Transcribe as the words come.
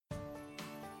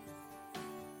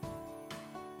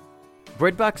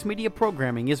Breadbox Media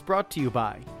programming is brought to you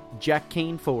by Jack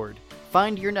Kane Ford.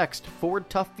 Find your next Ford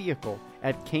Tough vehicle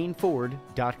at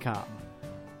caneford.com.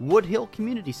 Woodhill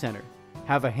Community Center.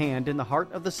 Have a hand in the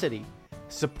heart of the city.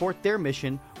 Support their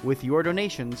mission with your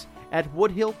donations at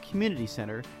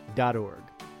woodhillcommunitycenter.org.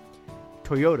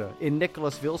 Toyota in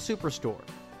Nicholasville Superstore.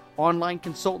 Online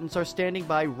consultants are standing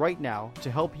by right now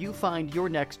to help you find your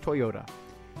next Toyota.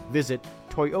 Visit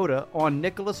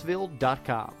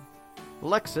toyotaonnicholasville.com.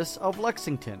 Lexus of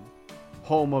Lexington,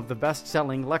 home of the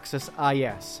best-selling Lexus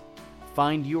IS.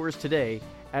 Find yours today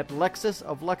at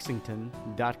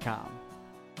lexusoflexington.com.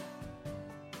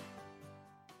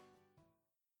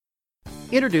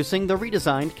 Introducing the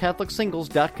redesigned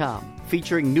CatholicSingles.com,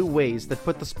 featuring new ways that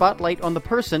put the spotlight on the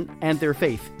person and their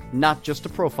faith, not just a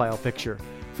profile picture.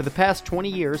 For the past 20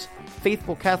 years,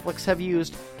 faithful Catholics have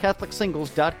used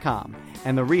CatholicSingles.com,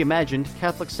 and the reimagined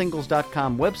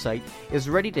CatholicSingles.com website is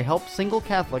ready to help single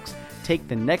Catholics take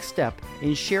the next step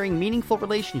in sharing meaningful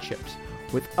relationships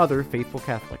with other faithful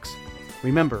Catholics.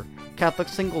 Remember,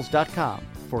 CatholicSingles.com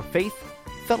for faith,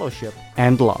 fellowship,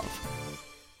 and love.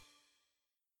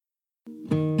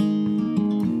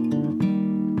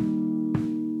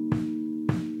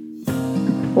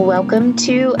 Welcome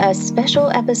to a special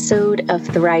episode of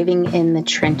Thriving in the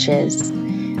Trenches.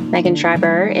 Megan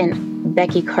Schreiber and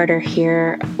Becky Carter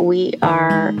here. We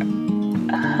are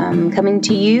coming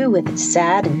to you with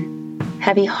sad and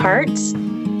heavy hearts,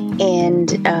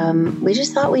 and we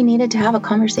just thought we needed to have a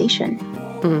conversation.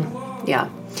 Yeah.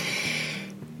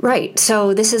 Right.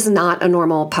 So this is not a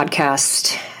normal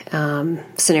podcast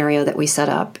scenario that we set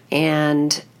up,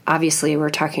 and obviously we're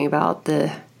talking about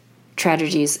the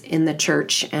tragedies in the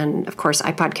church, and of course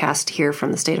I podcast here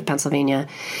from the state of Pennsylvania.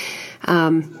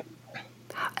 I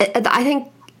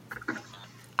think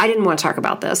I didn't want to talk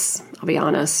about this, I'll be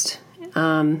honest,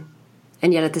 and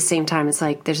yet at the same time it's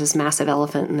like there's this massive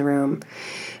elephant in the room.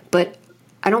 But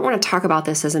I don't want to talk about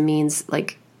this as a means,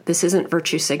 like, this isn't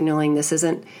virtue signaling, this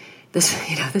isn't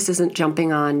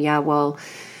jumping on, yeah, well,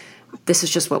 this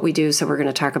is just what we do, so we're going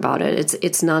to talk about it.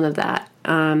 It's none of that.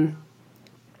 I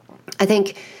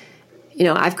think,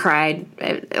 I've cried.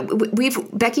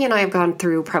 Becky and I have gone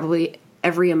through probably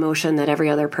every emotion that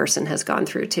every other person has gone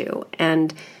through too.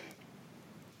 And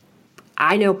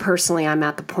I know personally I'm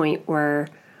at the point where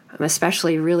I'm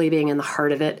especially really being in the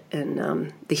heart of it,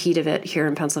 and the heat of it here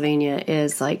in Pennsylvania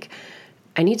is like,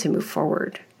 I need to move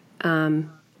forward.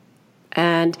 And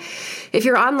if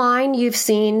you're online, you've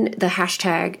seen the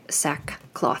hashtag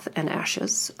sackcloth and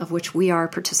ashes, of which we are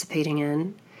participating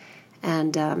in.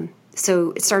 And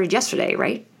so it started yesterday,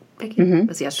 right, Becky? Mm-hmm. It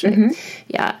was yesterday. Mm-hmm.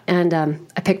 Yeah. And I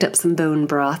picked up some bone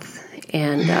broth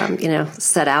and,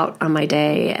 set out on my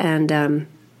day. And,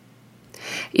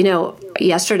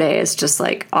 yesterday is just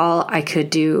like all I could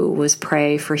do was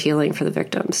pray for healing for the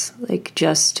victims. Like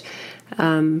just,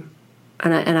 and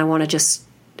I want to just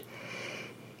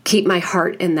keep my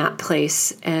heart in that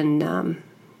place and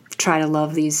try to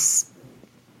love these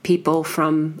people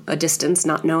from a distance,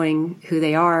 not knowing who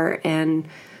they are, and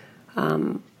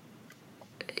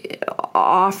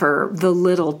offer the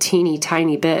little teeny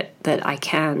tiny bit that I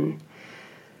can,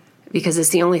 because it's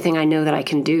the only thing I know that I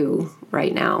can do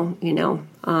right now,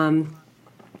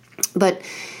 But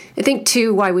I think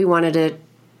too, why we wanted to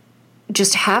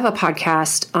just have a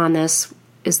podcast on this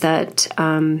is that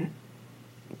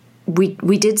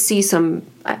we did see some,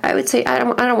 I would say, I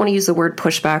don't want to use the word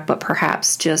pushback, but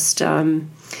perhaps just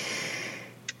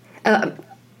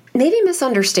maybe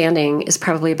misunderstanding is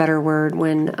probably a better word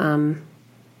when,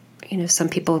 some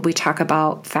people, we talk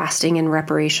about fasting and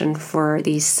reparation for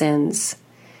these sins.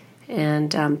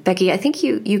 And Becky, I think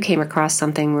you came across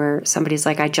something where somebody's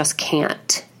like, I just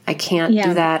can't. I can't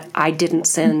do that. I didn't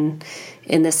sin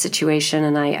in this situation,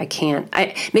 and I can't.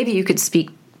 Maybe you could speak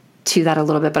to that a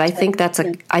little bit, but I think that's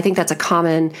a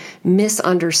common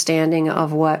misunderstanding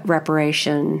of what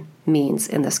reparation means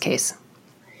in this case.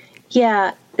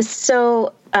 Yeah.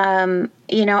 So, I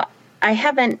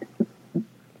haven't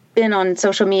been on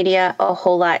social media a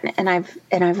whole lot, and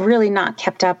I've really not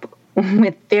kept up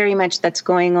with very much that's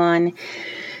going on.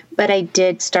 But I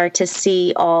did start to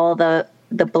see all the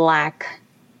black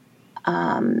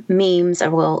memes.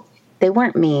 Well, they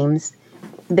weren't memes;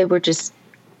 they were just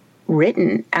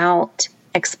written out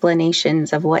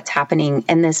explanations of what's happening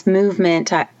in this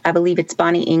movement. I believe it's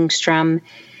Bonnie Engstrom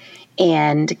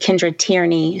and Kendra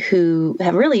Tierney, who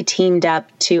have really teamed up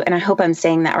to, and I hope I'm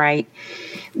saying that right,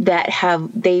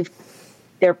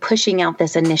 they're pushing out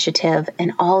this initiative,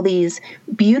 and all these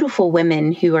beautiful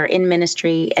women who are in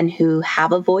ministry and who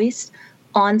have a voice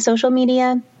on social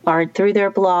media or through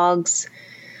their blogs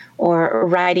or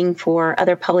writing for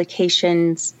other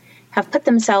publications have put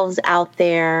themselves out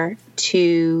there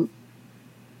to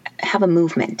have a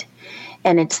movement.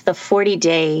 And it's the 40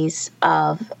 days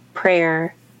of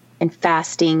prayer and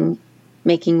fasting,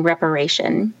 making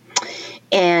reparation.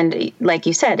 And like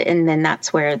you said, and then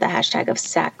that's where the hashtag of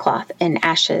sackcloth and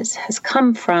ashes has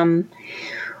come from.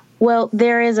 Well,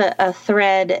 there is a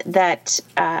thread that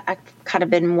I've kind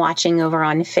of been watching over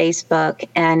on Facebook,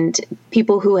 and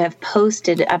people who have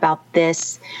posted about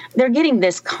this, they're getting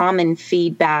this common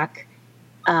feedback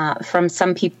from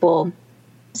some people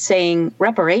saying,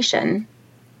 reparation?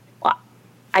 Well,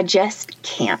 I just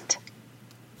can't.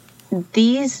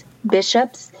 These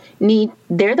bishops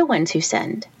they're the ones who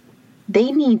sinned.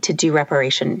 They need to do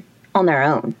reparation on their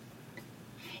own.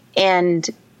 And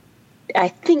I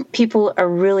think people are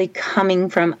really coming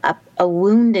from a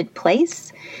wounded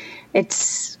place.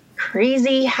 It's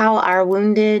crazy how our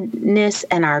woundedness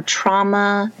and our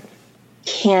trauma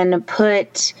can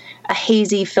put a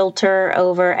hazy filter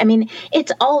over. I mean,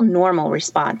 it's all normal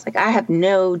response. Like, I have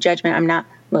no judgment.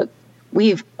 Look,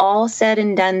 we've all said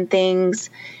and done things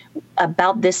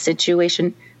about this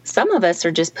situation. Some of us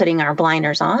are just putting our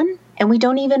blinders on, and we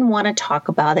don't even want to talk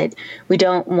about it. We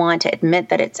don't want to admit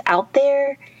that it's out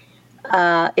there.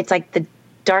 It's like the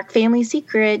dark family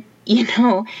secret. You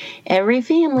know, every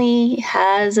family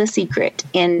has a secret,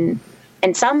 and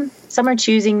some are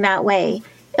choosing that way,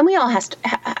 and we all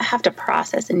have to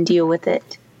process and deal with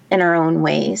it in our own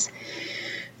ways.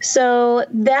 So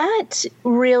that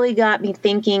really got me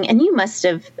thinking, and you must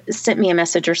have sent me a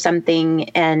message or something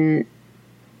and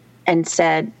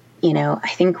said, you know, I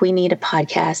think we need a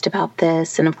podcast about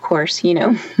this. And of course, you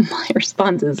know, my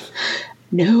response is,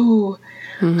 no,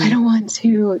 I don't want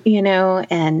to, you know.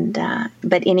 And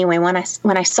but anyway, when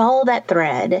I saw that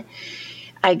thread,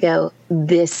 I go,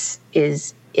 this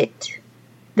is it.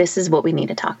 This is what we need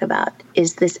to talk about,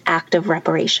 is this act of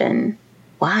reparation.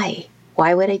 Why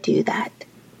would I do that?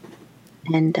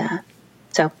 And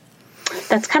so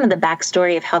that's kind of the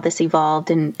backstory of how this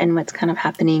evolved and what's kind of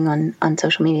happening on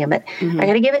social media. But I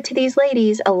got to give it to these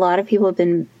ladies. A lot of people have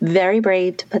been very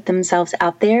brave to put themselves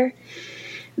out there.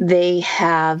 They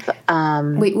have...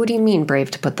 Wait, what do you mean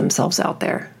brave to put themselves out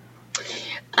there?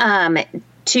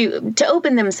 To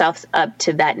open themselves up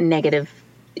to that negative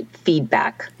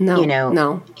feedback. No, you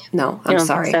know. No. I'm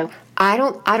sorry. So? I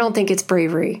don't think it's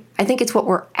bravery. I think it's what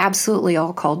we're absolutely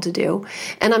all called to do.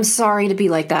 And I'm sorry to be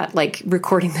like that, like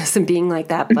recording this and being like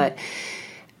that. But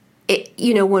it,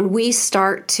 you know, when we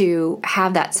start to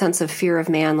have that sense of fear of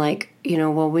man, like, you know,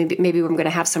 well, maybe we're going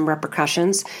to have some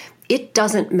repercussions. It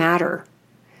doesn't matter.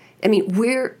 I mean,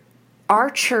 our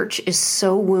church is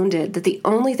so wounded that the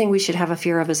only thing we should have a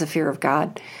fear of is a fear of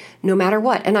God, no matter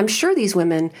what. And I'm sure these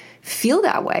women feel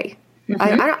that way.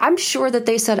 I'm sure that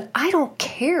they said, I don't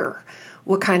care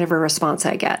what kind of a response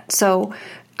I get. So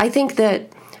I think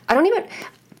that I don't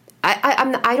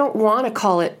want to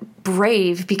call it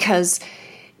brave, because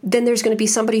then there's going to be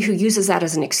somebody who uses that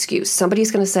as an excuse.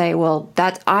 Somebody's going to say, well,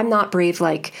 I'm not brave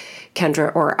like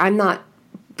Kendra, or I'm not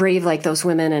brave like those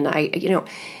women. And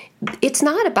it's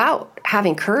not about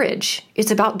having courage.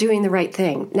 It's about doing the right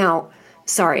thing. Now,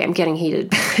 sorry, I'm getting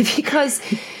heated because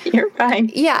you're fine.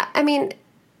 Yeah. I mean,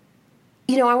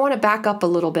 you know, I want to back up a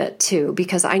little bit too,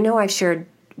 because I know I've shared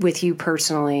with you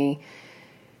personally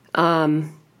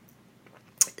that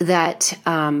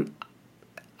I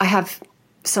have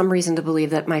some reason to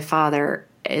believe that my father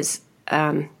has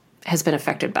been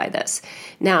affected by this.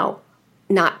 Now,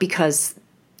 not because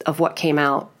of what came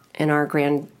out in our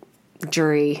grand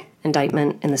jury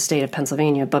indictment in the state of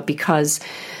Pennsylvania, but because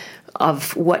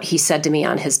of what he said to me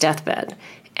on his deathbed.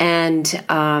 And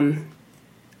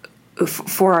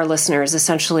for our listeners,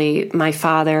 essentially, my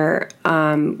father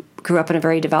grew up in a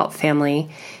very devout family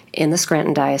in the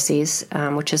Scranton Diocese,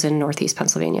 which is in northeast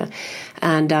Pennsylvania.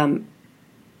 And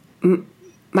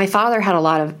my father had a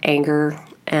lot of anger,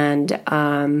 and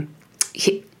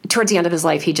towards the end of his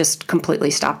life, he just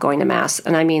completely stopped going to Mass.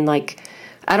 And I mean, like,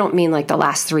 I don't mean like the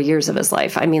last 3 years of his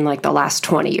life. I mean like the last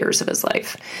 20 years of his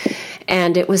life.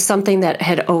 And it was something that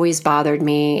had always bothered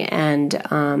me.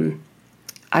 And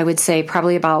I would say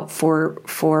probably about 4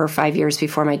 or 5 years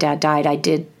before my dad died, I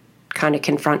did kind of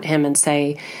confront him and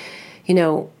say, you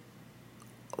know,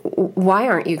 why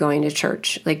aren't you going to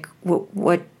church? Like,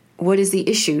 what is the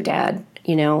issue, Dad?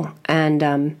 You know,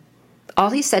 and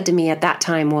all he said to me at that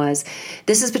time was,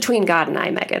 this is between God and I,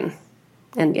 Megan.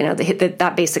 And, you know,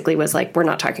 that basically was like, we're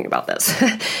not talking about this.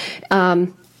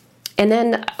 And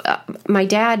then my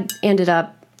dad ended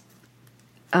up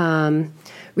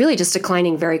really just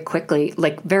declining very quickly.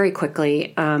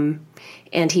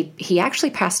 And he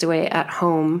actually passed away at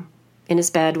home in his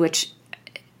bed, which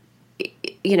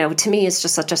to me, it's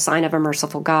just such a sign of a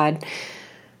merciful God,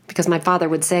 because my father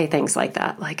would say things like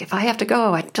that. Like, if I have to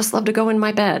go, I'd just love to go in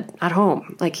my bed at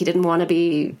home. Like, he didn't want to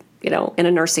be, in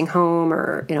a nursing home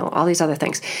or, all these other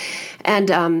things.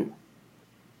 And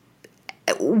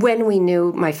when we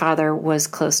knew my father was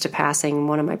close to passing,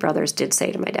 one of my brothers did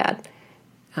say to my dad,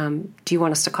 do you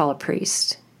want us to call a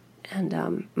priest?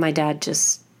 And my dad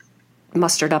just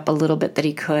mustered up a little bit that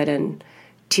he could, and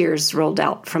tears rolled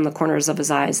out from the corners of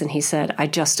his eyes. And he said, I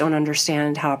just don't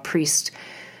understand how a priest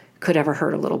could ever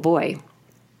hurt a little boy.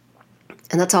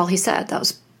 And that's all he said. That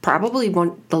was probably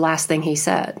the last thing he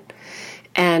said.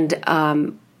 And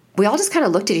we all just kind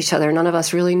of looked at each other. None of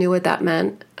us really knew what that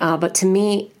meant. But to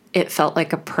me, it felt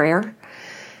like a prayer.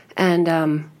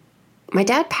 And my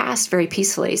dad passed very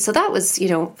peacefully. So that was,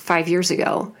 5 years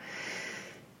ago.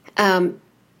 And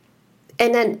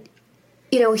then,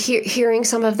 hearing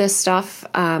some of this stuff,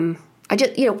 I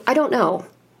just, I don't know.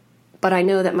 But I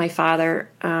know that my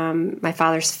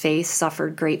father's faith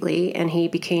suffered greatly, and he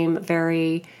became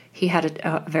he had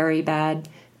a very bad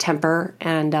temper.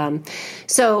 And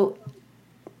so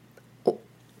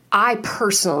I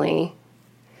personally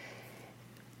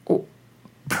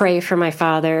pray for my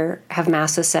father, have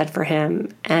masses said for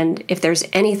him. And if there's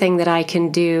anything that I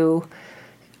can do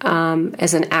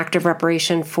as an act of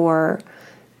reparation for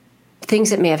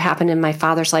things that may have happened in my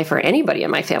father's life or anybody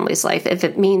in my family's life, if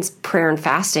it means prayer and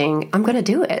fasting, I'm going to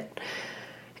do it.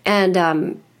 And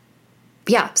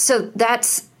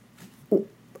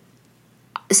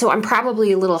so I'm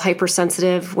probably a little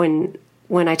hypersensitive when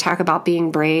I talk about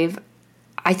being brave.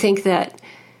 I think that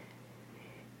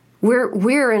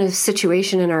we're in a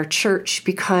situation in our church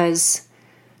because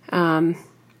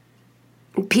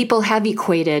people have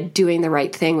equated doing the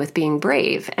right thing with being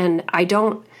brave, and I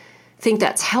don't think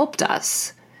that's helped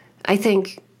us. I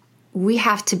think we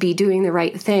have to be doing the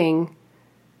right thing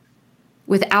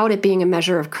without it being a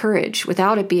measure of courage,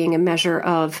 without it being a measure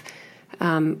of,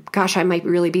 I might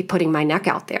really be putting my neck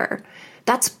out there.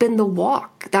 That's been the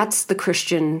walk. That's the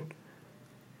Christian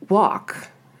walk,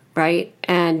 right?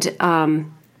 And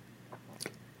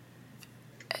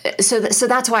so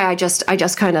that's why I just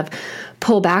kind of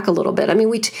pull back a little bit. I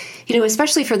mean,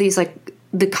 especially for these, like,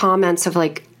 the comments of,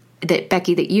 like, that,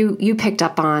 Becky, that you picked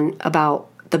up on about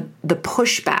the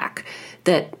pushback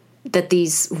that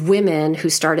these women who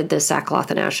started this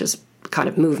sackcloth and ashes kind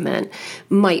of movement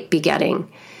might be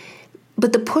getting.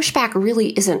 But the pushback really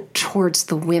isn't towards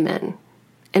the women,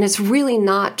 and it's really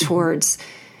not towards.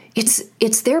 It's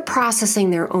they're processing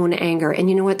their own anger, and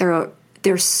you know what?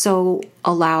 They're so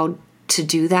allowed to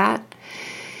do that,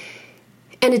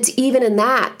 and it's even in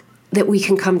that we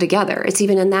can come together. It's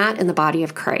even in that, in the body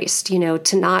of Christ,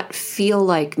 to not feel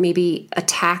like maybe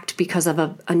attacked because of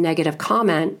a negative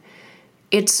comment.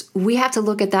 We have to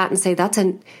look at that and say,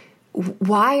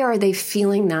 why are they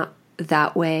feeling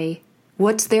that way?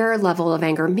 What's their level of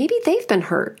anger? Maybe they've been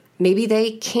hurt. Maybe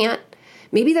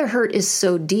their hurt is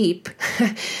so deep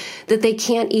that they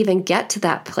can't even get to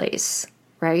that place,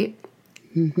 right?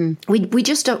 Mm-hmm.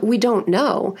 We don't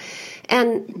know.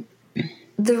 And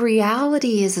the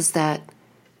reality is that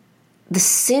the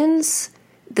sins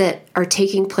that are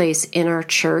taking place in our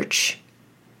church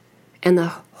and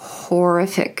the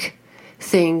horrific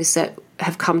things that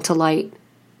have come to light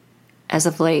as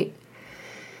of late,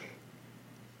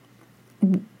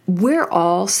 we're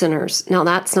all sinners. Now,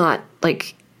 that's not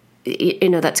like,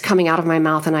 that's coming out of my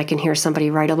mouth and I can hear somebody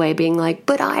right away being like,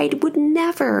 but I would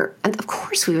never. And of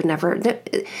course we would never.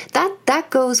 That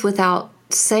goes without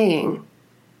saying.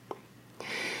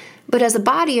 But as a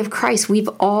body of Christ, we've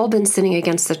all been sinning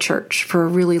against the church for a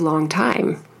really long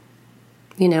time,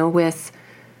 with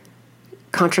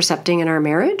contracepting in our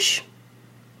marriage,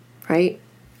 right?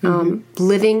 Mm-hmm.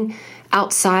 Living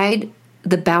outside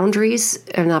the boundaries,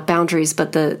 or not boundaries,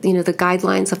 but the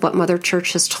guidelines of what Mother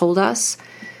Church has told us.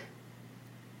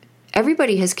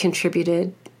 Everybody has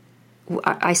contributed.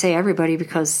 I say everybody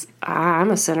because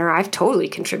I'm a sinner. I've totally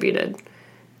contributed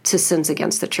to sins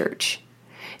against the church.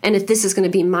 And if this is going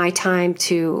to be my time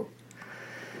to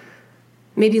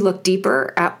maybe look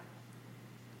deeper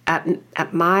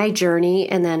at my journey,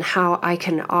 and then how I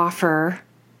can offer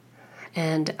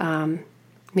and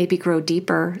maybe grow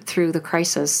deeper through the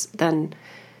crisis, then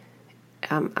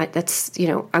I'm going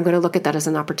to look at that as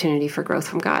an opportunity for growth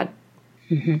from God.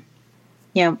 Mm-hmm.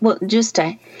 Yeah. Well, just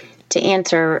to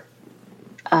answer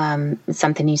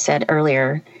something you said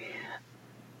earlier.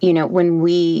 When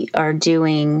we are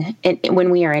when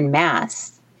we are in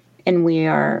Mass and we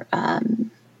are,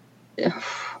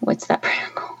 what's that prayer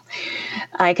called?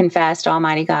 I confess to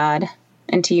Almighty God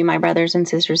and to you, my brothers and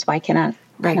sisters, why cannot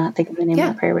Right. cannot think of the name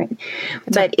of the prayer right.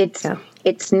 But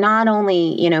it's not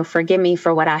only, forgive me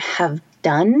for what I have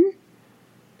done,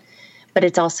 but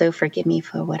it's also forgive me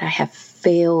for what I have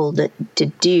failed to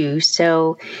do.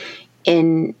 So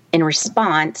in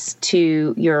response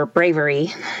to your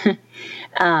bravery,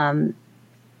 that's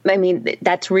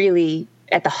really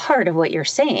at the heart of what you're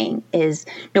saying is,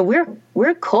 no,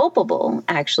 we're culpable,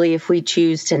 actually, if we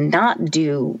choose to not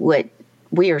do what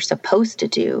we are supposed to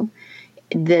do.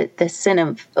 The sin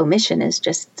of omission is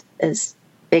just as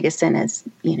big a sin as,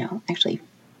 actually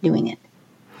doing it.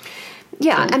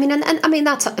 Yeah, so, and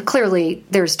that's clearly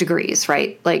there's degrees,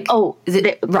 right? Like,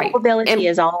 the right. culpability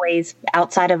is always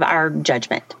outside of our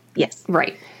judgment. Yes,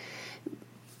 right.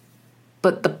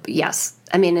 But yes,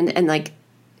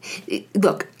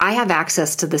 look, I have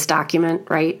access to this document,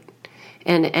 right?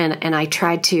 And I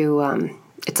tried to.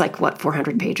 It's like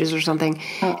 400 pages or something,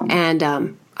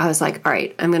 and I was like, all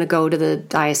right, I'm going to go to the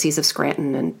Diocese of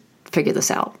Scranton and figure this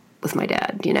out with my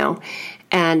dad,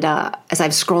 And as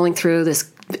I'm scrolling through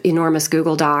this enormous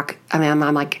Google Doc, I'm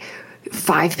like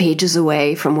 5 pages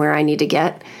away from where I need to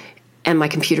get, and my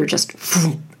computer just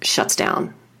shuts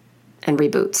down and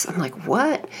reboots. I'm like,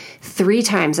 what? 3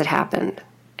 times it happened.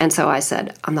 And so I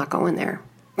said, I'm not going there.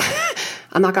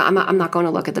 I'm not going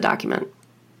to look at the document.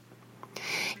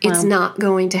 It's not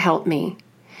going to help me.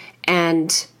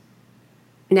 And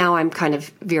now I'm kind of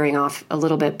veering off a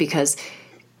little bit because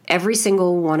every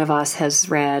single one of us has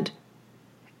read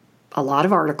a lot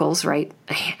of articles, right?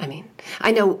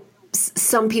 I know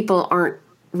some people aren't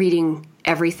reading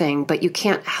everything, but you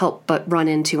can't help but run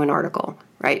into an article,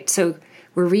 right? So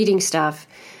we're reading stuff.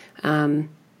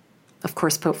 Of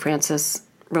course, Pope Francis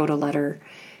wrote a letter.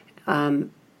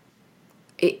 I'm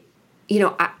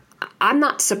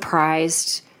not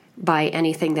surprised by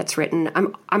anything that's written.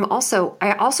 I also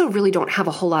really don't have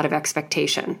a whole lot of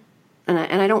expectation, and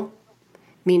I don't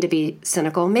mean to be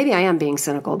cynical. Maybe I am being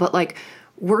cynical, but like,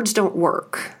 words don't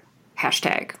work.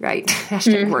 Hashtag, right?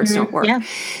 Hashtag words don't work. Yeah.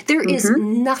 There is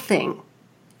nothing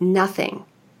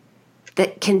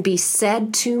that can be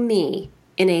said to me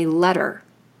in a letter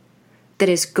that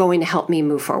is going to help me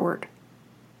move forward.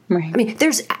 Right.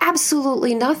 There's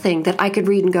absolutely nothing that I could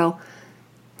read and go,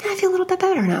 I feel a little bit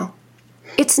better now.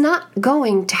 It's not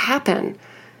going to happen.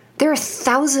 There are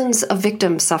thousands of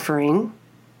victims suffering,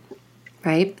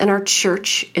 right? And our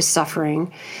church is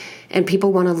suffering, and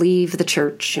people want to leave the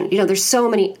church. And, there's so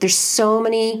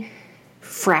many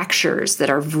fractures that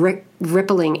are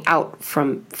rippling out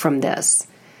from this.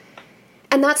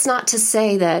 And that's not to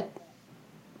say that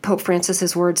Pope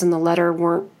Francis's words in the letter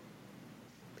weren't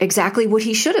exactly what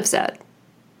he should have said.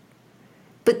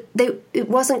 But it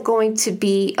wasn't going to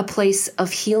be a place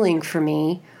of healing for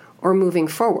me or moving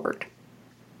forward.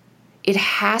 It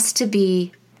has to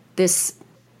be this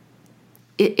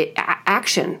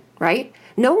action, right?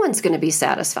 No one's going to be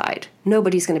satisfied.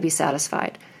 Nobody's going to be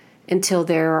satisfied until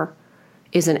there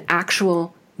is an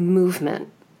actual movement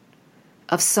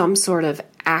of some sort of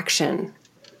action.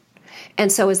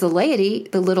 And so as the laity,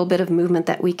 the little bit of movement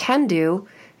that we can do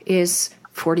is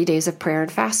 40 days of prayer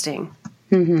and fasting.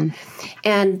 Mm-hmm.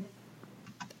 And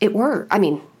it worked.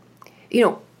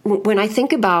 When I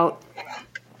think about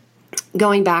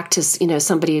going back to,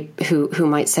 somebody who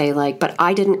might say like, but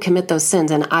I didn't commit those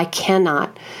sins and I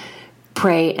cannot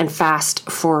pray and fast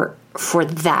for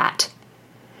that.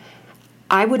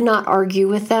 I would not argue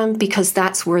with them because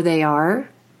that's where they are,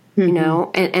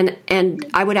 and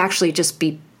I would actually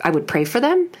I would pray for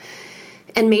them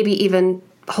and maybe even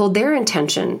hold their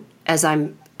intention as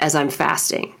I'm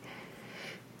fasting.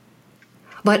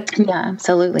 But yeah,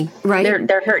 absolutely. Right.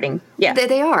 They're hurting. Yeah,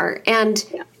 they are. And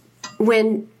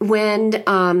when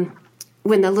the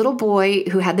little boy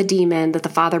who had the demon that the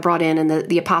father brought in, and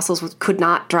the apostles could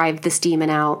not drive this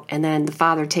demon out, and then the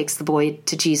father takes the boy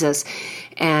to Jesus,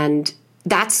 and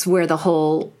that's where the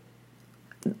whole,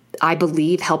 I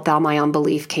believe, help thou my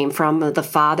unbelief came from. The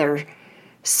father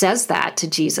says that to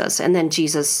Jesus, and then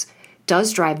Jesus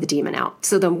does drive the demon out.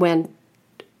 So then when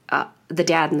the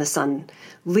dad and the son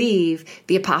leave,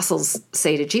 the apostles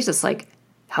say to Jesus, like,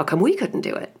 how come we couldn't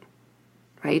do it?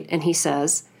 Right? And he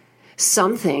says,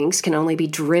 some things can only be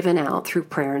driven out through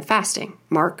prayer and fasting.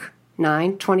 Mark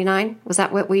 9:29. Was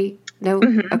that what we know?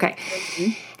 Mm-hmm. Okay.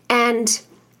 Mm-hmm. And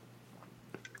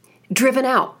driven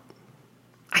out.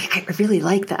 I really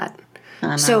like that.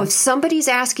 So if somebody's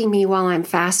asking me while I'm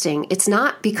fasting, it's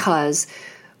not because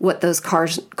what those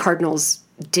cardinals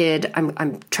did.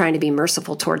 I'm trying to be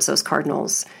merciful towards those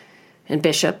cardinals and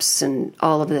bishops and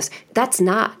all of this. That's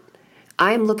not.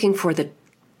 I'm looking for the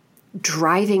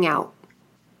driving out.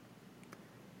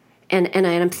 And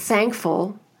I'm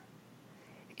thankful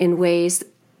in ways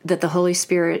that the Holy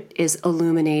Spirit is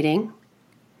illuminating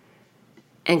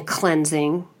and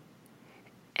cleansing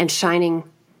and shining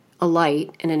a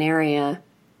light in an area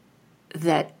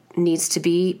that needs to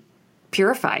be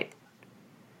purified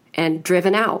and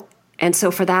driven out. And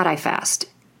so for that, I fast.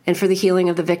 And for the healing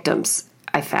of the victims,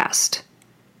 I fast.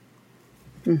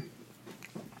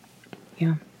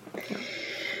 Yeah.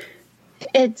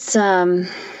 It's a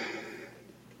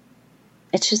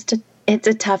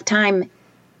tough time,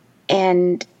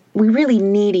 and we really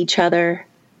need each other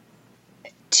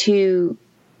to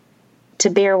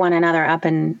bear one another up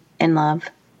in love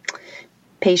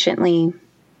patiently.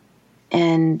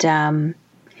 And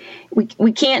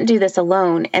we can't do this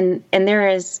alone. And there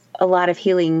is a lot of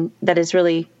healing that is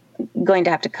really going to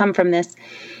have to come from this.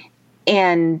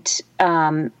 And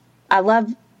I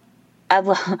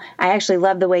actually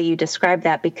love the way you describe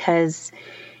that, because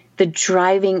the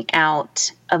driving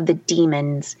out of the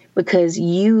demons, because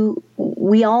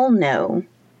we all know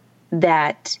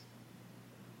that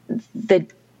the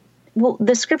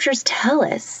scriptures tell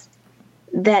us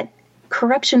that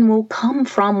corruption will come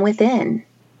from within.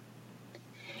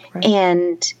 Right.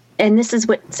 And this is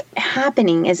what's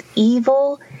happening, is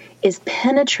evil is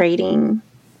penetrating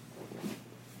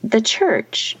the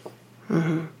church.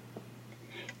 Mm-hmm.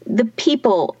 The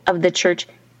people of the church,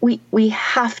 we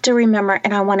have to remember,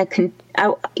 and I want to,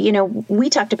 we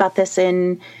talked about this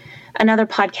in another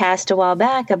podcast a while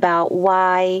back about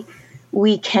why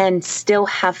we can still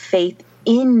have faith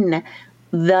in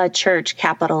the church,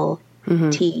 capital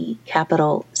T,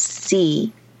 capital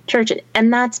C, church.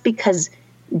 And that's because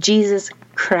Jesus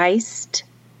Christ,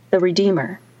 the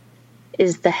Redeemer,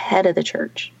 is the head of the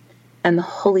church, and the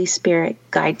Holy Spirit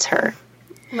guides her.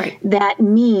 Right. That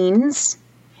means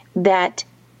that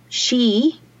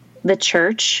she, the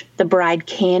church, the bride,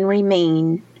 can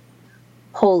remain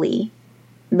holy,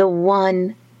 the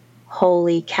one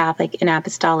holy Catholic and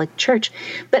Apostolic Church.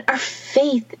 But our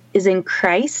faith is in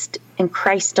Christ and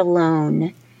Christ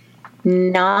alone,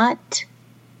 not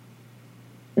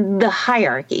the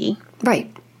hierarchy.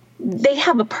 Right. They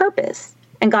have a purpose,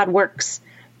 and God works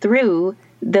through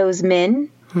those men,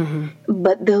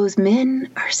 but those men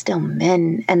are still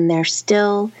men, and they're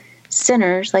still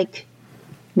sinners like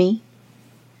me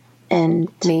and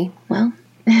well,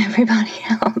 everybody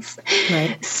else.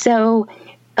 Right. So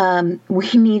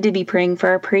we need to be praying for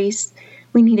our priests.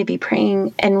 We need to be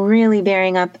praying and really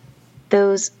bearing up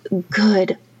those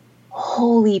good,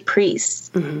 holy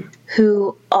priests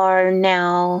who are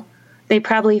now, they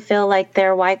probably feel like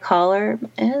their white collar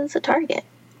is a target.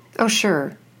 Oh,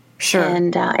 sure. Sure.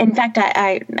 And in fact,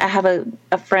 I have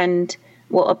a friend,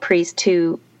 a priest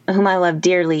whom I love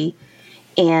dearly,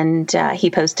 and he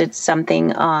posted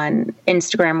something on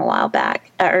Instagram a while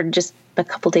back, or just a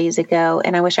couple days ago,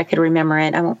 and I wish I could remember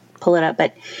it. I won't pull it up,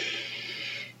 but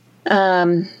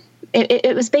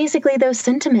it was basically those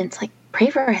sentiments, like,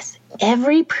 pray for us.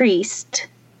 Every priest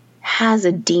has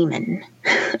a demon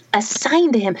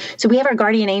assigned to him. So we have our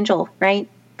guardian angel, right?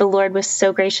 The Lord was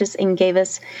so gracious and gave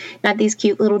us not these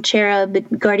cute little cherub,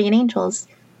 but guardian angels.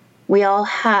 We all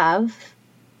have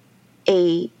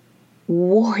a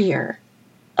warrior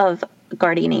of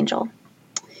guardian angel.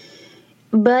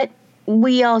 But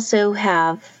we also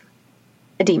have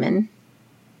a demon.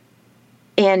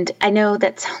 And I know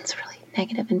that sounds really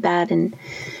negative and bad and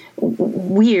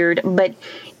weird, but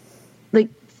like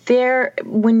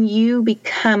when you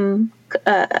become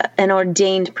an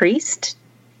ordained priest,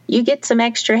 you get some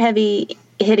extra heavy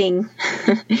hitting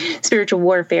spiritual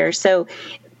warfare. So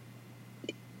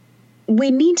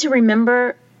we need to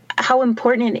remember how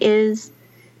important it is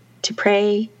to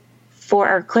pray for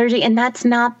our clergy. And that's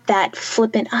not that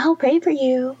flippant, I'll pray for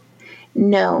you.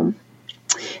 No,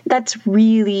 that's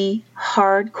really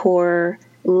hardcore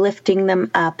lifting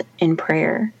them up in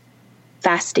prayer,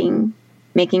 fasting,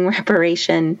 making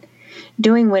reparation,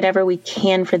 doing whatever we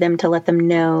can for them to let them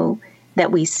know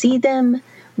that we see them.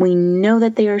 We know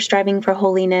that they are striving for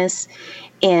holiness,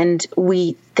 and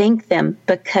we thank them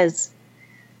because,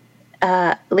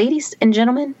 ladies and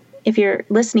gentlemen, if you're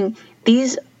listening,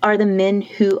 these are the men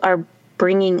who are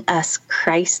bringing us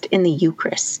Christ in the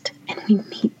Eucharist, and we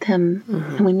need them,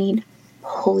 and we need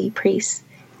holy priests.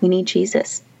 We need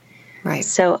Jesus. Right.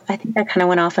 So I think that kind of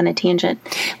went off on a tangent.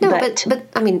 No, but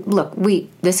I mean, look,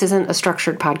 this isn't a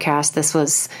structured podcast. This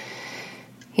was,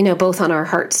 both on our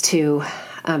hearts to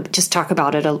just talk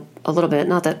about it a little bit.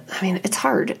 Not that, it's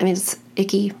hard. It's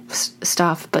icky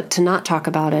stuff, but to not talk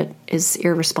about it is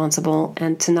irresponsible,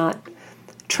 and to not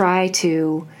try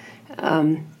to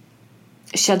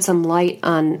shed some light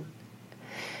on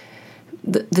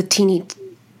the teeny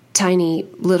tiny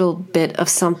little bit of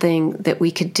something that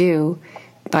we could do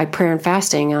by prayer and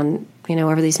fasting on,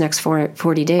 over these next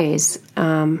 40 days.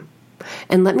 And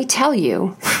let me tell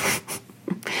you,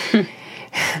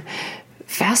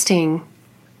 fasting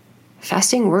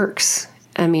works.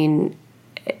 I mean,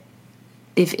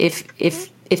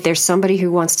 if there's somebody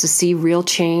who wants to see real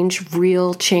change,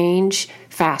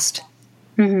 fast.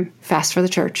 Mm-hmm. Fast for the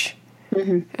church.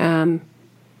 Mm-hmm.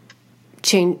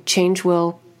 Change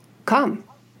will come.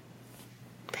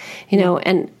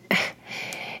 And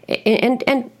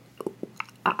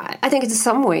I think in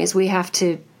some ways we have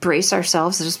to brace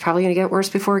ourselves that it's probably going to get worse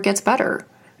before it gets better.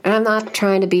 And I'm not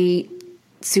trying to be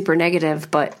super negative,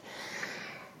 but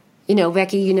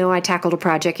Becky, I tackled a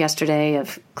project yesterday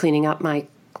of cleaning up my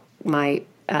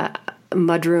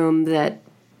mudroom that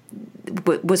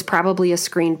was probably a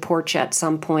screened porch at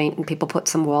some point, and people put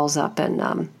some walls up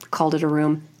and called it a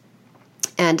room.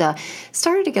 And I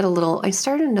started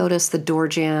to notice the door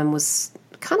jamb was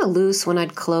kind of loose when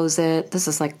I'd close it. This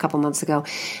is like a couple months ago.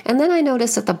 And then I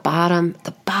noticed at the bottom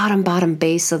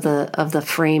base of the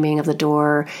framing of the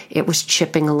door, it was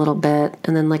chipping a little bit.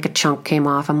 And then like a chunk came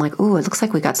off. I'm like, ooh, it looks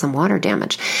like we got some water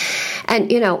damage.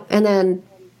 And, and then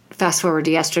fast forward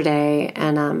to yesterday,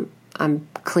 and I'm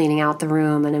cleaning out the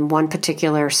room. And in one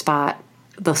particular spot,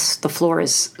 the floor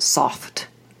is soft,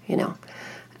 and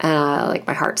like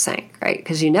my heart sank, right?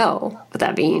 Because what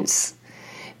that means.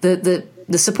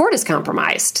 The support is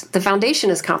compromised. The foundation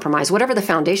is compromised. Whatever the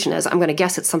foundation is, I'm going to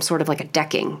guess it's some sort of like a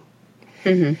decking.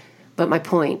 Mm-hmm. But my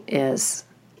point is,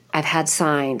 I've had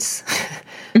signs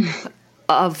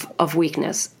of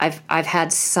weakness. I've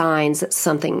had signs that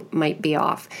something might be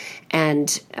off,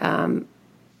 and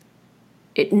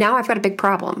now I've got a big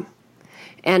problem.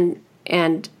 And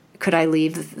could I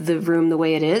leave the room the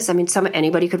way it is? I mean,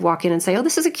 anybody could walk in and say, "Oh,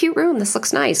 this is a cute room. This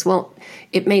looks nice." Well,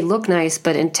 it may look nice,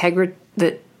 but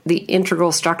the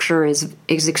integral structure is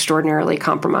extraordinarily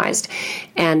compromised,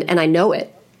 and I know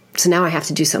it. So now I have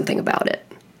to do something about it.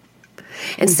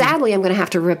 And sadly, I'm going to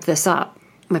have to rip this up.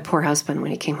 My poor husband,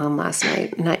 when he came home last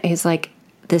night, and he's like,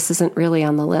 "This isn't really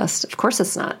on the list." Of course,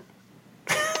 it's not.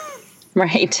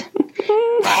 Right.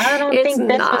 I don't think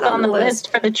this was on the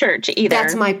list for the church either.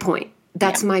 That's my point.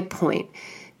 My point.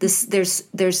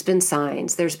 There's been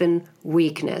signs. There's been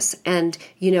weakness, and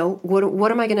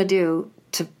what am I going to do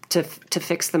to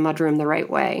fix the mudroom the right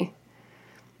way?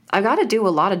 I've got to do a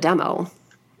lot of demo,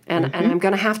 and I'm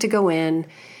going to have to go in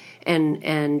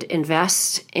and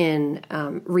invest in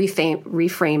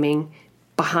reframing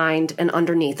behind and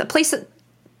underneath a place that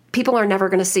people are never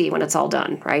going to see when it's all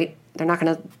done. Right? They're not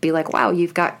going to be like, "Wow,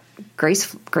 you've got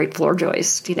great floor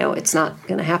joist." It's not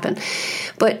going to happen.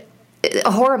 But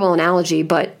a horrible analogy,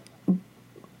 but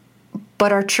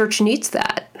our church needs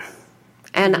that,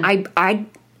 and I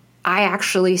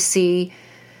actually see,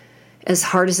 as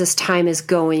hard as this time is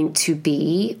going to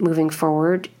be moving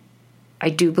forward, I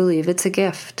do believe it's a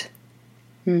gift.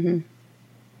 Mm-hmm.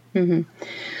 Mm-hmm.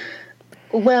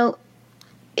 Well,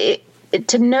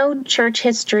 to know church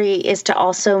history is to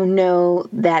also know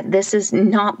that this is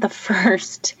not the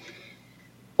first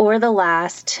or the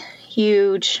last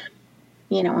huge,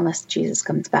 unless Jesus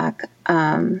comes back,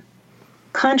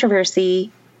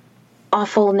 controversy,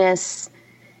 awfulness,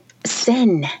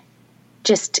 sin,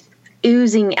 just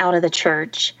oozing out of the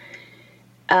church,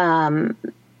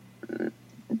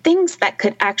 things that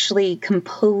could actually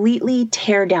completely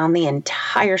tear down the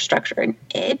entire structure and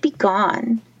it'd be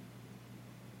gone.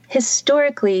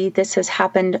 Historically, this has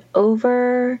happened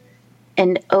over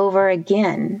and over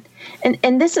again.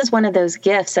 And this is one of those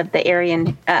gifts of the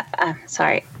Arian,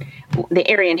 the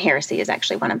Arian heresy is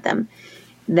actually one of them,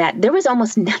 that there was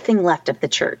almost nothing left of the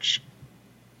church.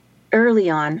 Early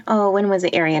on, when was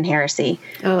the Arian heresy?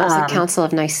 Oh, it was the Council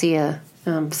of Nicaea,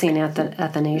 St.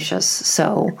 Athanasius.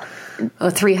 So,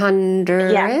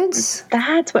 300s? Yeah,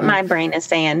 that's what my brain is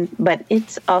saying, but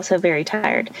it's also very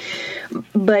tired.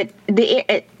 But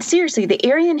seriously, the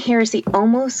Arian heresy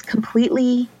almost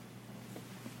completely,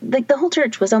 like the whole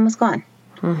church was almost gone.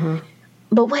 Mm-hmm.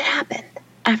 But what happened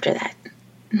after that?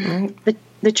 Mm-hmm.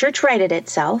 The church righted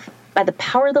itself by the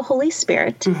power of the Holy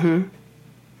Spirit. Mm-hmm.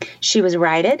 She was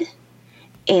righted,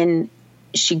 and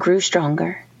she grew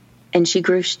stronger, and she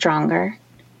grew stronger,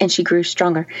 and she grew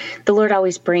stronger. The Lord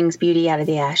always brings beauty out of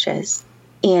the ashes.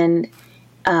 And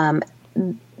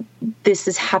this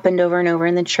has happened over and over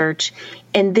in the church.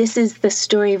 And this is the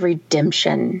story of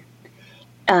redemption.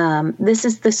 This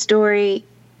is the story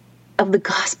of the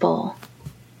gospel.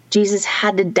 Jesus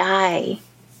had to die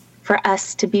for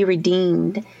us to be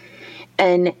redeemed.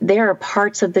 And there are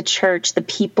parts of the church, the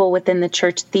people within the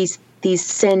church, these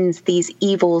sins, these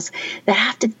evils that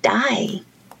have to die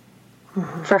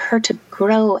for her to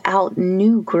grow out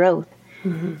new growth,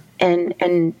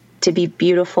 and to be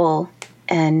beautiful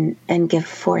and give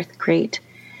forth great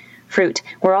fruit.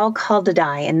 We're all called to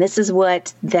die, and this is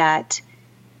what that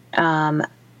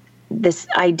this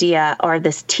idea or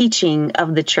this teaching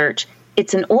of the church.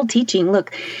 It's an old teaching.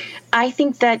 Look, I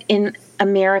think that in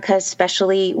America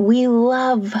especially, we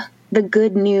love the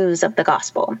good news of the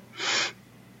gospel.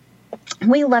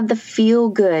 We love the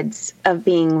feel-goods of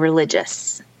being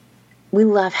religious. We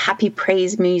love happy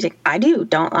praise music. I do.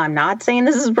 I'm not saying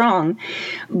this is wrong,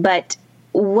 but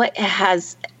what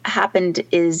has happened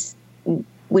is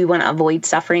we want to avoid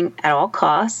suffering at all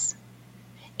costs.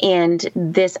 And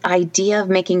this idea of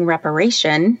making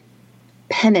reparation,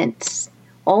 penance,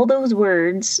 all those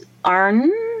words are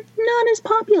not as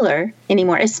popular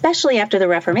anymore, especially after the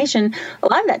Reformation. A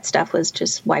lot of that stuff was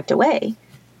just wiped away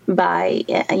by,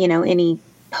 any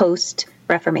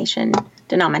post-Reformation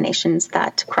denominations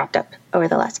that cropped up over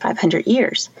the last 500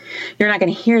 years. You're not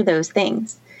going to hear those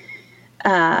things.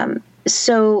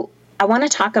 So I want to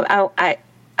talk about,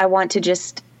 I want to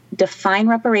just define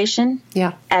reparation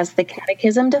as the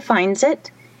Catechism defines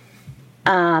it.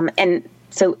 And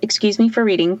so excuse me for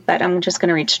reading, but I'm just going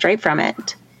to read straight from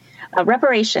it.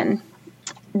 Reparation.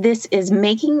 This is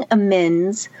making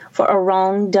amends for a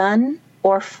wrong done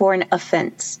or for an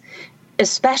offense,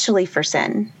 especially for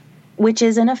sin, which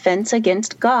is an offense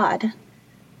against God.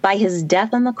 By his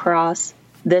death on the cross,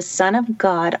 the Son of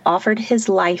God offered his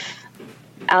life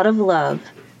out of love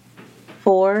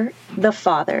for the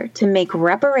Father to make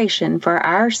reparation for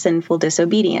our sinful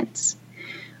disobedience.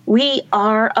 We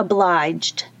are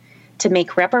obliged to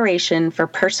make reparation for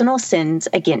personal sins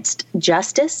against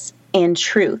justice and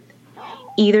truth,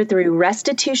 either through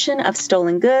restitution of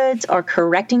stolen goods or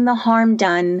correcting the harm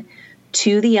done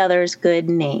to the other's good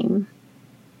name.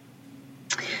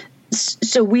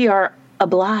 So we are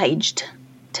obliged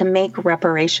to make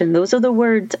reparation. Those are the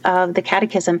words of the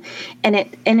Catechism, and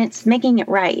it's making it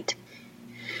right.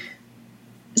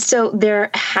 So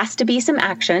there has to be some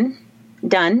action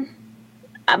done.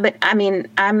 But I mean,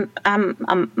 I'm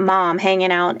a mom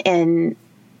hanging out in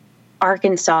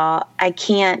Arkansas. I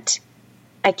can't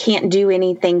do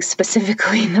anything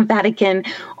specifically in the Vatican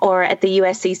or at the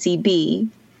USCCB,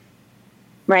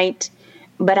 right?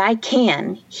 But I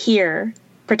can here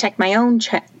protect my own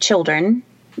children,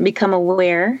 become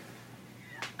aware,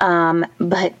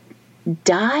 but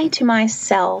die to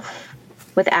myself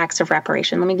with acts of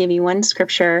reparation. Let me give you one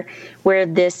scripture where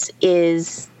this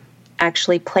is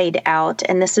actually played out,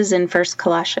 and this is in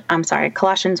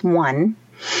Colossians 1.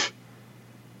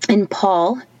 And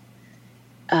Paul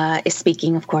is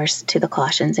speaking, of course, to the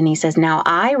Colossians, and he says, "Now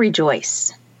I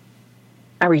rejoice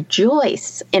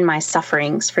in my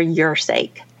sufferings for your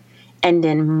sake, and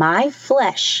in my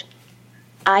flesh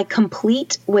I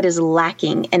complete what is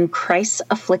lacking in Christ's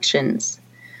afflictions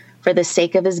for the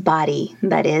sake of his body,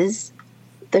 that is,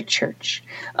 the church,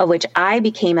 of which I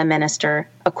became a minister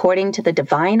according to the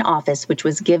divine office which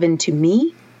was given to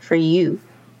me for you,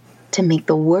 to make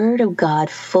the word of God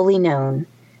fully known,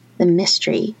 the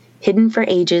mystery hidden for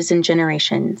ages and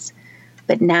generations,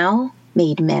 but now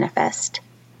made manifest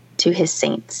to his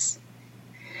saints."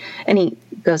 And he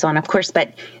goes on, of course,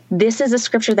 but this is a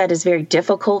scripture that is very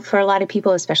difficult for a lot of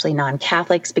people, especially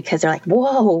non-Catholics, because they're like,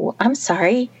 whoa, I'm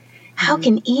sorry. How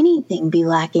can anything be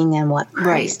lacking in what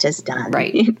Christ has done?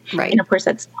 Right. And of course,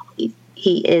 that's all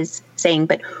he is saying.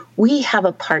 But we have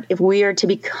a part. If we are to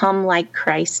become like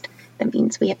Christ, that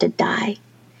means we have to die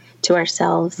to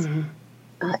ourselves,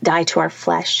 die to our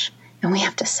flesh, and we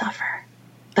have to suffer.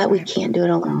 But we can't do it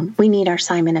alone. We need our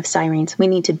Simon of Cyrene. We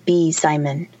need to be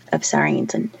Simon of Cyrene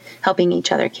and helping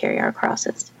each other carry our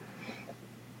crosses.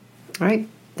 Right.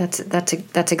 That's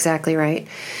exactly right.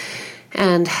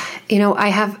 And, I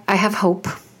have hope.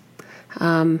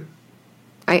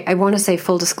 I want to say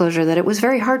full disclosure that it was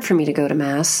very hard for me to go to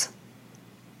Mass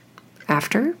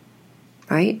after,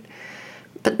 right?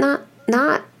 But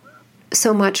not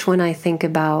so much when I think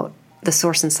about the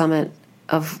source and summit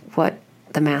of what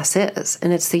the Mass is,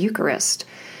 and it's the Eucharist.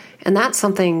 And that's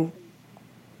something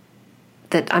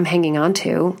that I'm hanging on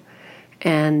to,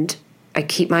 and I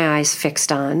keep my eyes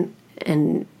fixed on,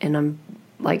 and I'm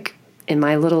like in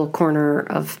my little corner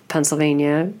of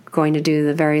Pennsylvania going to do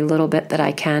the very little bit that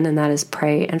I can, and that is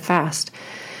pray and fast.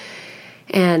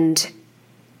 And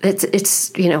it's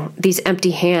these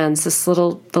empty hands,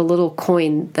 the little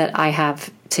coin that I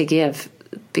have to give,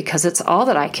 because it's all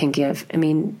that I can give. I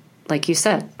mean, like you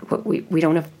said, we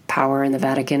don't have power in the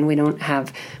Vatican.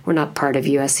 We're not part of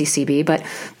USCCB,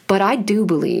 but I do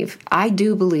believe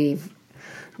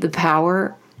the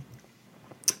power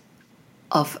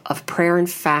of prayer and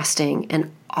fasting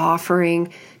and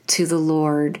offering to the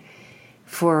Lord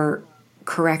for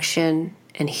correction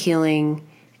and healing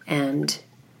and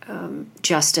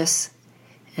justice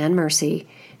and mercy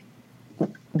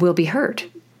will be heard.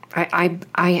 I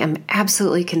am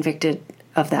absolutely convicted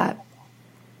of that.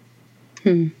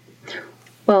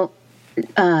 Well,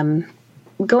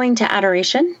 going to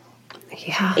adoration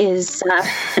is,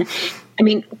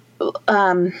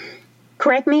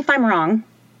 correct me if I'm wrong.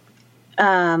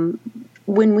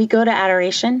 When we go to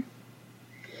adoration,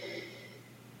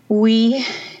 we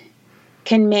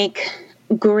can make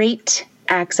great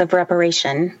acts of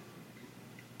reparation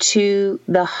to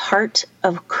the heart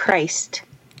of Christ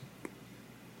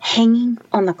hanging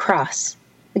on the cross.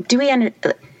 Do we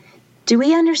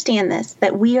understand this?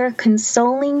 That we are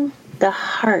consoling the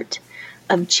heart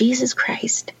of Jesus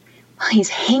Christ while he's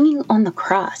hanging on the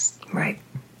cross. Right.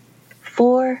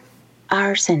 For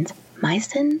our sins. My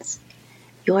sins,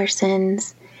 your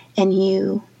sins, and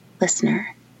you,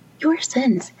 listener, your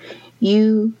sins.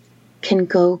 You can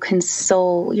go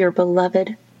console your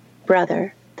beloved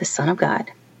brother, the Son of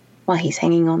God, while he's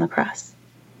hanging on the cross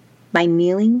by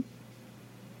kneeling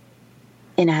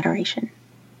in adoration.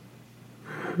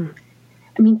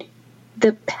 I mean,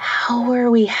 the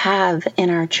power we have in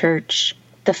our church,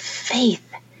 the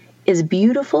faith is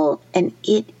beautiful and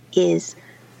it is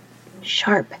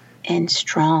sharp and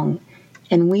strong,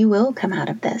 and we will come out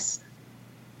of this.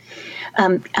 I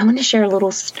want to share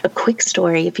a quick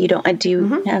story. If you don't, do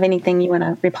you have anything you want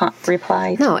to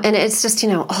reply? No, and it's just,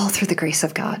 all through the grace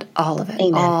of God, all of it,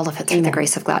 Amen. All of it through the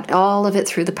grace of God, all of it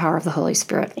through the power of the Holy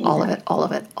Spirit, Amen. all of it, all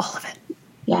of it, all of it.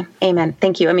 Yeah. Amen.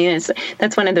 Thank you. I mean,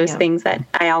 that's one of those things that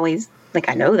I always,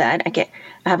 I know that I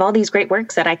have all these great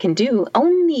works that I can do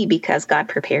only because God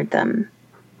prepared them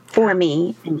for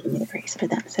me and gave me the grace for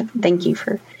them. So thank you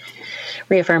for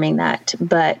reaffirming that.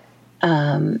 But,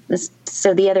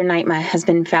 so the other night, my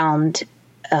husband found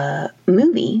a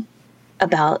movie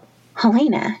about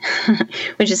Helena,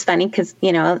 which is funny because,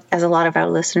 as a lot of our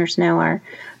listeners know, our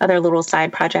other little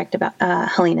side project about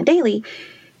Helena Daly.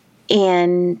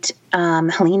 And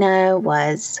Helena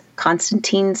was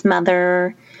Constantine's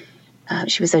mother.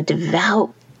 She was a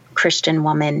devout Christian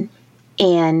woman.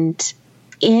 And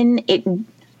in it,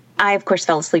 I, of course,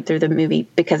 fell asleep through the movie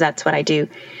because that's what I do.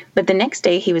 But the next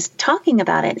day he was talking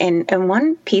about it. And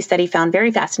one piece that he found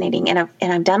very fascinating, and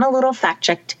I've done a little fact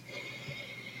check,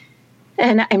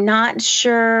 and I'm not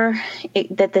sure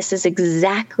that this is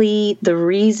exactly the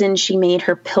reason she made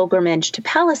her pilgrimage to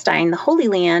Palestine, the Holy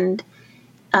Land,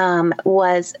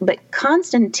 but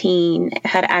Constantine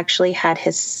had actually had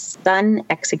his son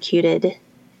executed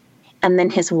and then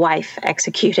his wife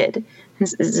executed.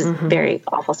 This is a very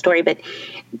awful story, but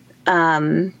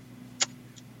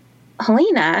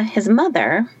Helena, his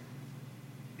mother,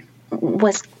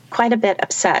 was quite a bit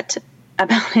upset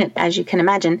about it, as you can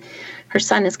imagine. Her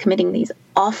son is committing these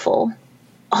awful,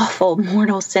 awful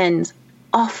mortal sins.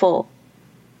 Awful.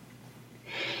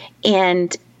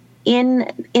 And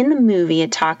in the movie,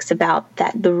 it talks about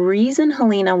that the reason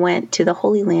Helena went to the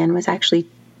Holy Land was actually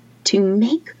to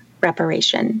make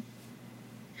reparation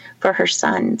for her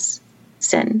son's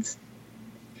sins.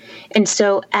 And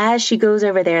so as she goes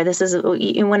over there, this is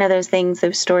one of those things,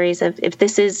 those stories of, if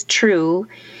this is true,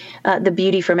 the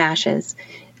beauty from ashes.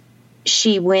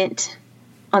 She went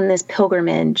on this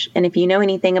pilgrimage. And if you know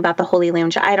anything about the Holy Land,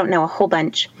 which I don't know a whole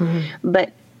bunch,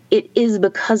 but it is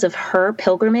because of her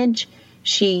pilgrimage,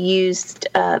 she used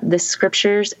the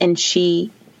scriptures, and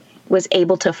she was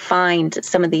able to find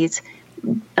some of these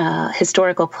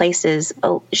historical places.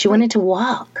 She wanted to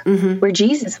walk where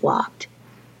Jesus walked.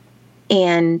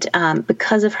 And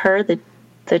because of her,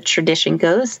 the tradition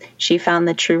goes, she found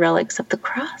the true relics of the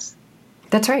cross.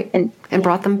 That's right. And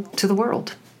brought them to the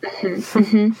world.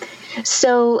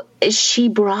 So she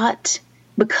brought,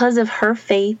 because of her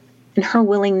faith and her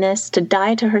willingness to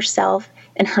die to herself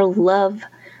and her love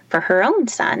for her own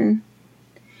son,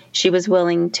 she was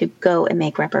willing to go and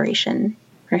make reparation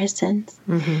for his sins.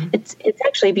 It's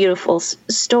actually a beautiful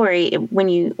story when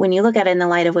you look at it in the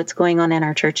light of what's going on in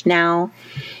our church now.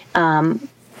 And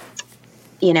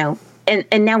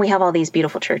now we have all these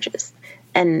beautiful churches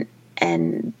and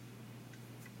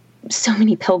so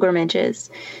many pilgrimages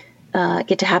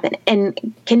get to happen.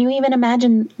 And can you even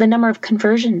imagine the number of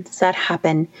conversions that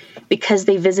happen because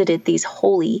they visited these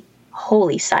holy,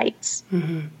 holy sites?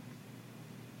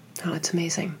 Oh, it's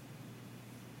amazing.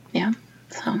 Yeah.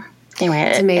 So anyway,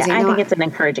 it's amazing. I think it's an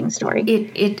encouraging story.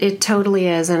 It totally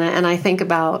is. And I think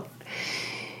about,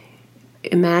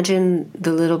 imagine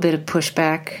the little bit of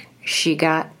pushback she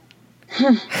got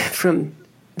from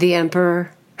the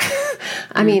emperor.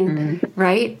 I mean,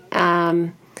 right?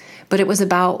 But it was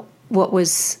about what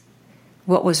was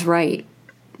right.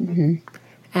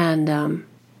 And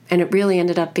it really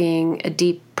ended up being a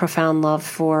deep, profound love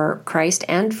for Christ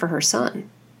and for her son.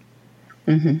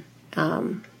 Mm-hmm.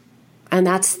 And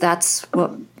that's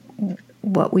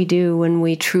what we do when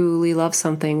we truly love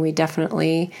something. We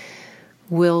definitely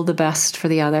will the best for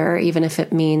the other, even if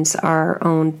it means our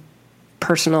own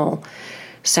personal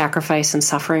sacrifice and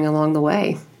suffering along the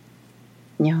way.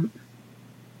 Yeah.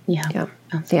 Yeah. Yeah.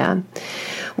 Yeah.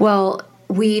 Well,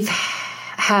 we've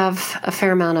have a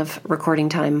fair amount of recording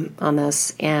time on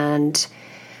this, and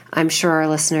I'm sure our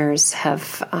listeners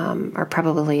are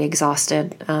probably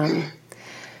exhausted.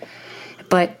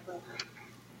 But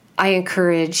I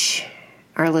encourage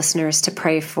our listeners to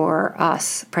pray for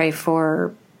us, pray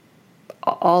for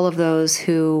all of those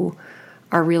who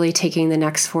are really taking the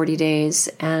next 40 days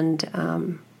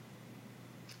and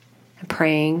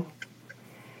praying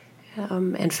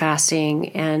and fasting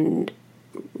and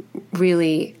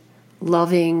really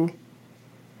loving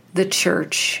the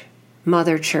church,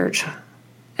 Mother Church,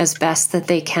 as best that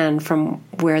they can from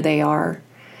where they are.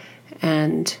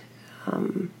 And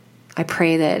I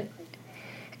pray that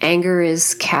anger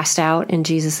is cast out in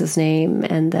Jesus' name,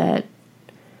 and that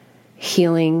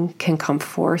healing can come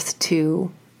forth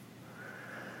to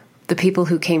the people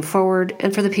who came forward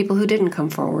and for the people who didn't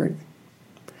come forward.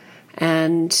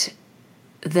 And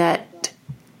that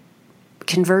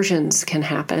conversions can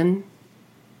happen,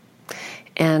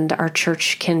 and our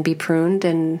church can be pruned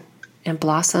and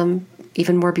blossom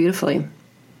even more beautifully.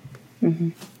 Mm-hmm.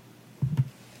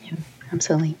 Yeah,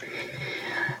 absolutely.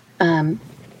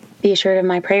 Be assured of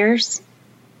my prayers,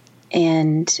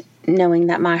 and knowing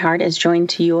that my heart is joined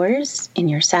to yours in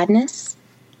your sadness,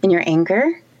 in your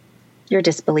anger, your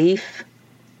disbelief,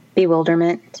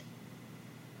 bewilderment.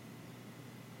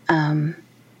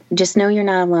 Just know you're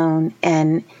not alone,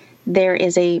 and there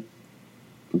is a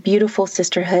beautiful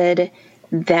sisterhood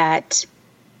that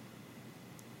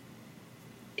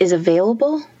is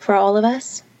available for all of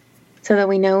us, so that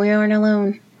we know we aren't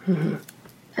alone.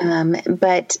 Mm-hmm.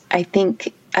 But I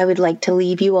think I would like to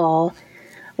leave you all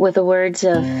with the words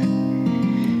of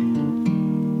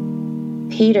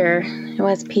Peter. It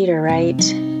was Peter, right?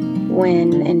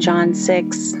 When in John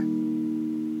 6,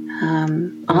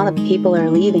 all the people are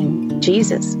leaving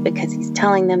Jesus because he's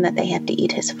telling them that they have to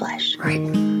eat his flesh. Right.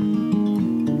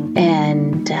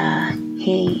 And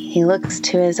he looks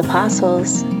to his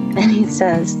apostles and he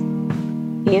says,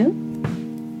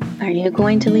 are you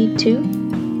going to leave too?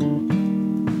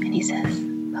 And he says,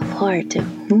 but Lord, to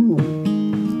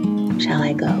whom shall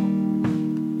I go?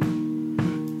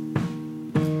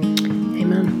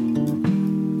 Amen.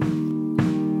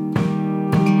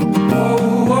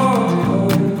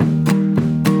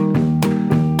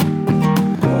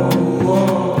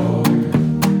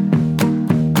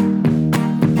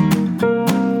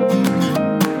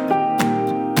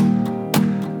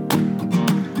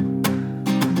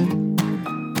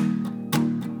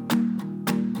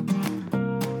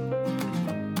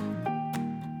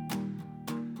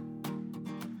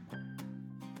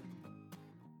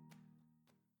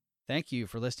 Thank you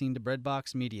for listening to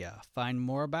Breadbox Media. Find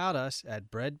more about us at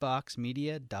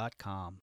breadboxmedia.com.